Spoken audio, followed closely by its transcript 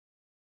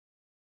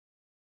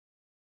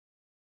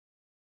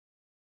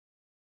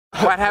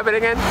What happened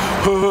again?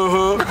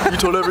 You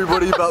told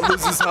everybody about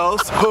Liz's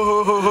house? Shut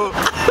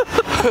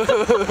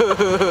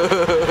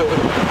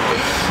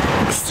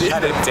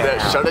it down.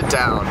 Shut it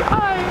down.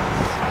 Hi.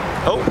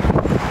 Oh.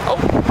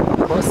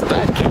 Close to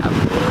that cap.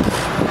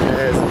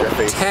 There's your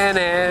face.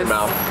 Tennis. Your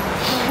mouth.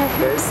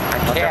 There's a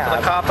Watch out for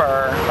the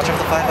copper. Watch out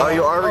for the 5. Oh,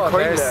 you are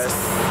recording there's- this.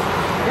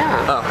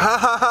 Yeah.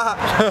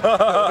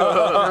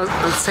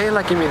 Oh. Say it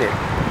like you mean it.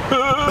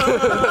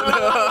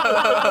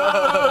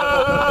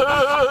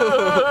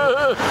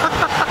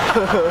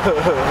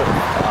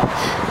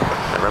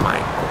 Never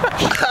mind.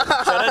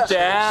 Shut it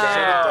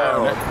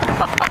down.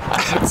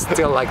 It's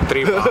still like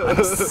 3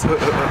 bucks.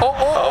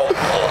 Oh,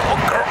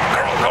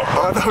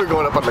 I thought we were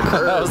going up on the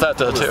curb. That was that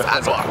too.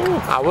 Sidewalk.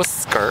 I was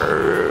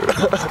scared.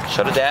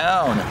 Shut it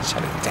down.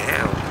 Shut it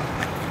down.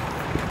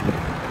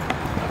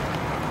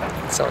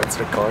 So it's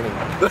recording.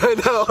 I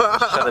know.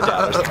 Shut it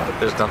down.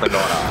 There's nothing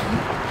going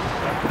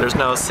on. There's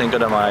no Cinco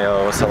de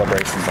Mayo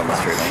celebrations on the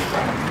street.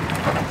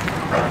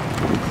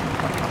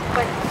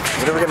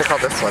 What are we gonna call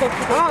this one?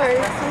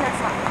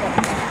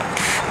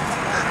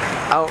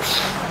 Oh,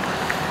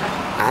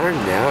 I don't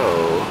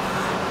know.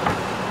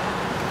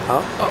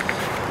 Oh,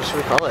 What should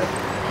we call it?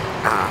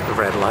 the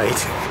red light.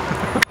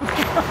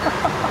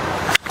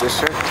 This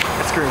shirt?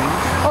 It's green.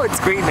 Oh, it's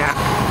green now.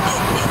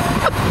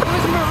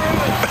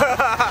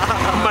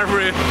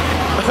 Maroon.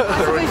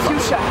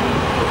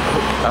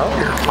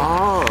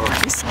 Oh,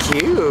 he's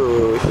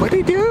cute. What did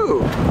he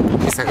do?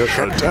 He's a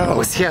hooker.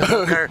 Was he a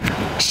hooker?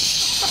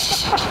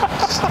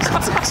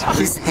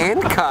 He's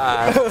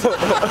handcuffed.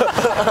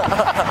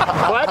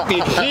 What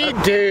did he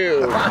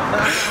do?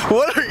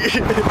 What are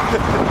you?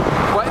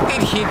 What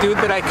did he do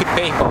that I could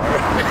pay for?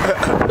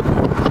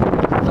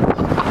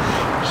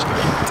 Shut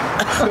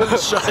it down.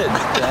 Shut it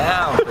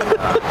down.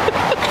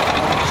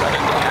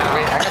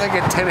 Wait, I gotta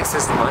get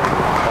tennis's money.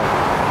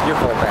 You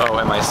hold that. Oh,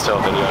 am I still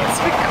videoing? It's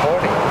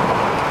recording.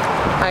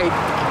 I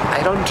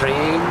don't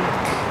drink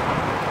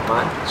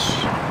much.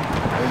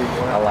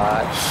 A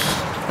lot.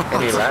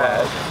 Any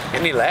less.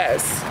 Any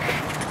less.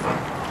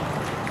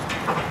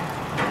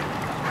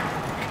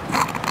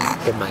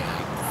 In my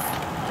eyes.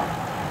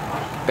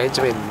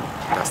 Benjamin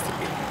has to be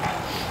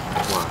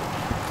one.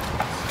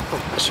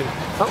 Oh, I should.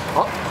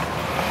 Oh.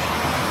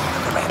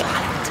 The red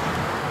light.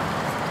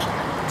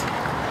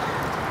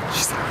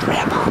 She's a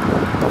rebel.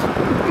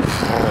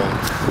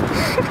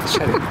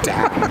 Shut it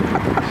down.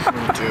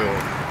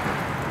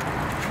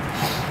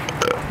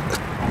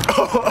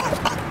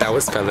 That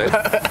was Phyllis.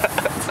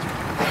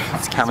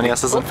 How many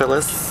S's in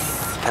Phyllis?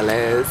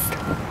 Phyllis.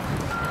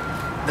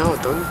 No,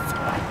 don't.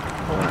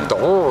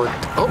 Oh.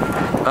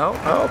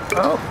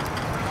 Oh.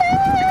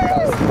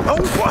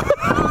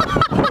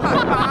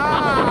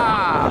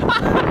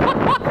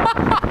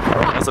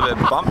 That was a bit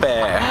bumpy.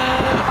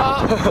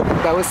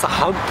 That was a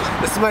hump.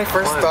 This is my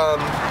first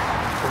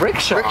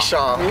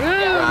rickshaw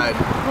ride.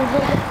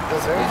 It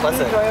was very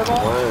pleasant.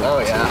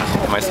 Oh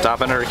yeah. Am I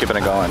stopping or keeping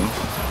it going?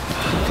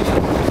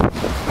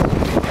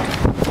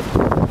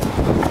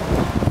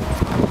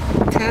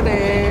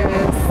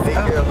 Tennis.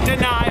 Thank you.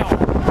 Denial.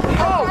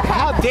 Oh,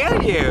 how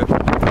dare you?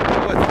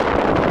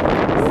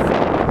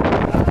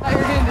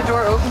 You're getting the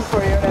door open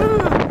for you.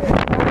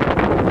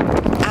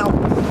 Ow.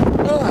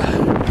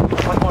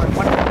 One more.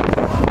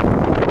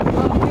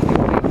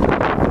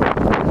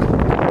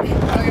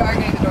 Oh, you are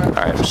getting the door open.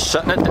 All right, I'm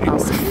shutting it down.